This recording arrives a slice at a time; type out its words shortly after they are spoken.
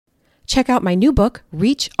Check out my new book,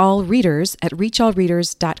 Reach All Readers, at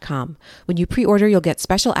reachallreaders.com. When you pre-order, you'll get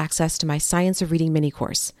special access to my Science of Reading mini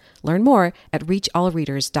course. Learn more at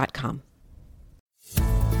reachallreaders.com.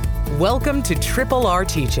 Welcome to Triple R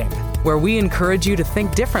Teaching, where we encourage you to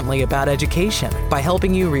think differently about education by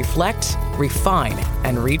helping you reflect, refine,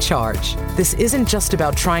 and recharge. This isn't just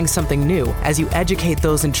about trying something new as you educate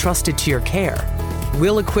those entrusted to your care.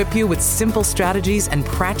 We'll equip you with simple strategies and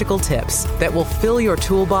practical tips that will fill your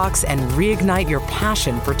toolbox and reignite your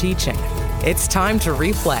passion for teaching. It's time to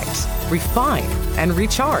reflect, refine, and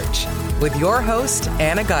recharge with your host,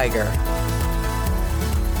 Anna Geiger.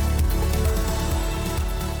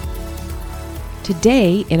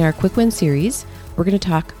 Today, in our Quick Win series, we're going to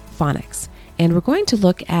talk phonics, and we're going to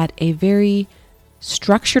look at a very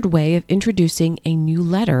structured way of introducing a new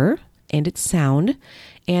letter and its sound.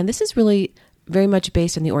 And this is really very much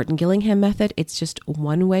based on the Orton-Gillingham method. It's just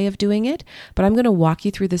one way of doing it, but I'm going to walk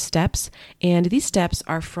you through the steps. And these steps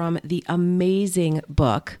are from the amazing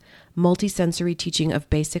book, Multisensory Teaching of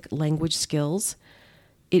Basic Language Skills.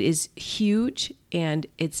 It is huge and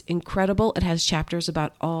it's incredible. It has chapters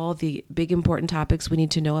about all the big important topics we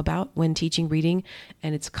need to know about when teaching reading,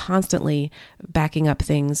 and it's constantly backing up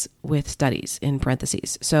things with studies in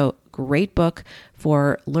parentheses. So great book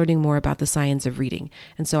for learning more about the science of reading.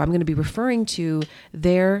 And so I'm going to be referring to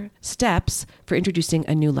their steps for introducing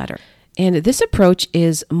a new letter. And this approach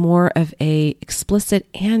is more of a explicit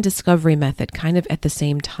and discovery method, kind of at the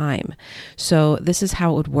same time. So this is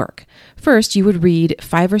how it would work. First, you would read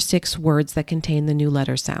 5 or 6 words that contain the new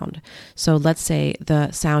letter sound. So let's say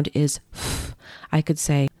the sound is f. I could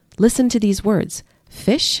say, listen to these words: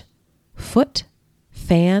 fish, foot,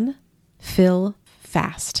 fan, fill,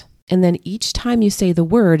 fast. And then each time you say the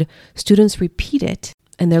word, students repeat it,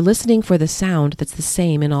 and they're listening for the sound that's the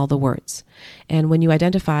same in all the words. And when you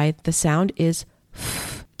identify the sound is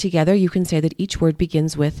f, together, you can say that each word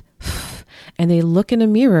begins with f, and they look in a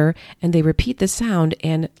mirror and they repeat the sound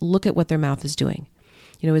and look at what their mouth is doing.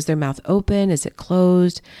 Is their mouth open? Is it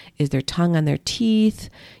closed? Is their tongue on their teeth?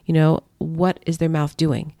 What is their mouth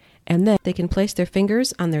doing? And then they can place their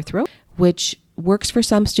fingers on their throat, which works for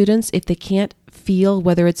some students if they can't feel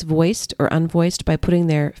whether it's voiced or unvoiced by putting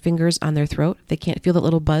their fingers on their throat. They can't feel that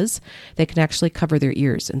little buzz. They can actually cover their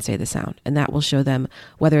ears and say the sound, and that will show them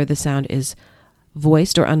whether the sound is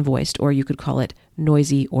voiced or unvoiced, or you could call it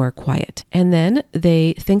noisy or quiet. And then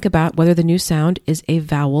they think about whether the new sound is a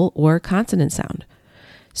vowel or consonant sound.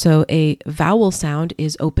 So a vowel sound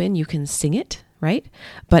is open, you can sing it, right?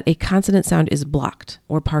 But a consonant sound is blocked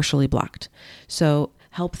or partially blocked. So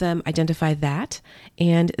help them identify that,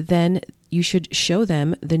 and then you should show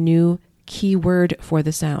them the new keyword for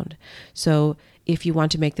the sound. So if you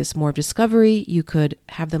want to make this more of discovery, you could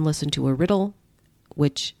have them listen to a riddle,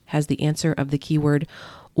 which has the answer of the keyword,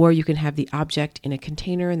 or you can have the object in a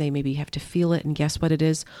container and they maybe have to feel it and guess what it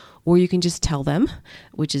is, or you can just tell them,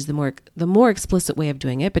 which is the more explicit way of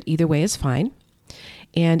doing it, but either way is fine.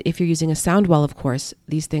 And if you're using a sound wall, of course,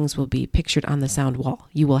 these things will be pictured on the sound wall.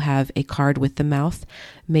 You will have a card with the mouth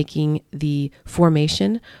making the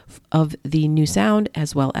formation of the new sound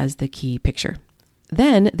as well as the key picture.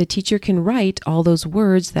 Then the teacher can write all those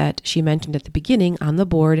words that she mentioned at the beginning on the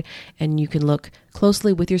board, and you can look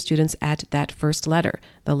closely with your students at that first letter,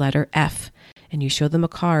 the letter F. And you show them a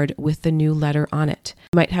card with the new letter on it.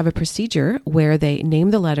 You might have a procedure where they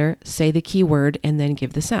name the letter, say the keyword, and then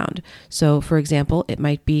give the sound. So, for example, it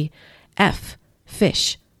might be F,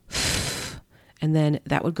 fish, f, and then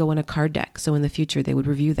that would go in a card deck. So in the future, they would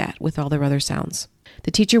review that with all their other sounds.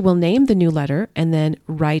 The teacher will name the new letter and then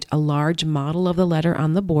write a large model of the letter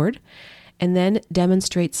on the board, and then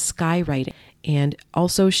demonstrate skywriting and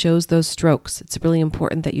also shows those strokes. It's really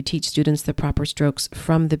important that you teach students the proper strokes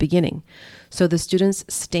from the beginning. So the students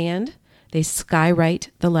stand, they skywrite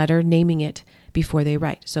the letter, naming it before they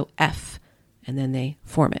write. So F, and then they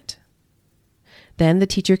form it. Then the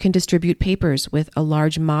teacher can distribute papers with a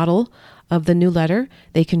large model of the new letter.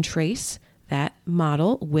 They can trace that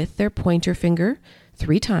model with their pointer finger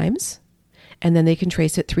 3 times, and then they can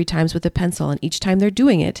trace it 3 times with a pencil. And each time they're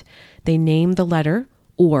doing it, they name the letter,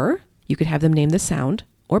 or you could have them name the sound,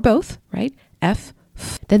 or both, right? F.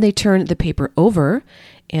 Then they turn the paper over,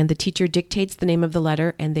 and the teacher dictates the name of the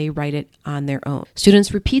letter, and they write it on their own.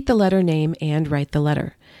 Students repeat the letter name and write the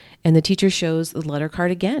letter. And the teacher shows the letter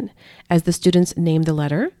card again. As the students name the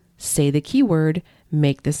letter, say the keyword,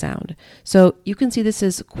 make the sound. So you can see this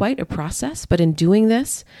is quite a process, but in doing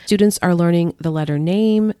this, students are learning the letter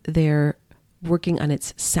name, they're working on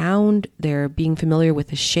its sound, they're being familiar with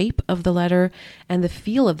the shape of the letter and the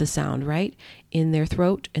feel of the sound, right? In their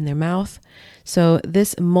throat, in their mouth. So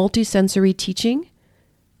this multisensory teaching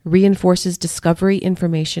reinforces discovery,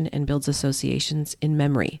 information, and builds associations in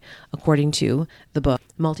memory, according to the book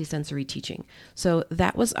Multisensory Teaching. So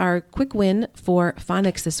that was our quick win for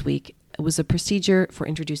phonics this week. It was a procedure for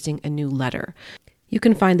introducing a new letter. You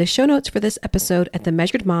can find the show notes for this episode at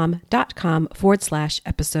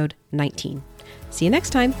themeasuredmom.com/episode 19. See you next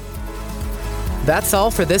time. That's all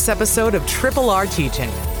for this episode of Triple R Teaching.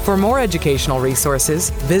 For more educational resources,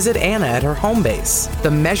 visit Anna at her home base,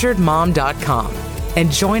 themeasuredmom.com,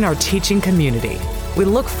 and join our teaching community. We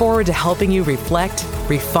look forward to helping you reflect,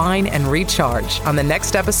 refine, and recharge on the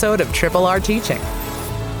next episode of Triple R Teaching.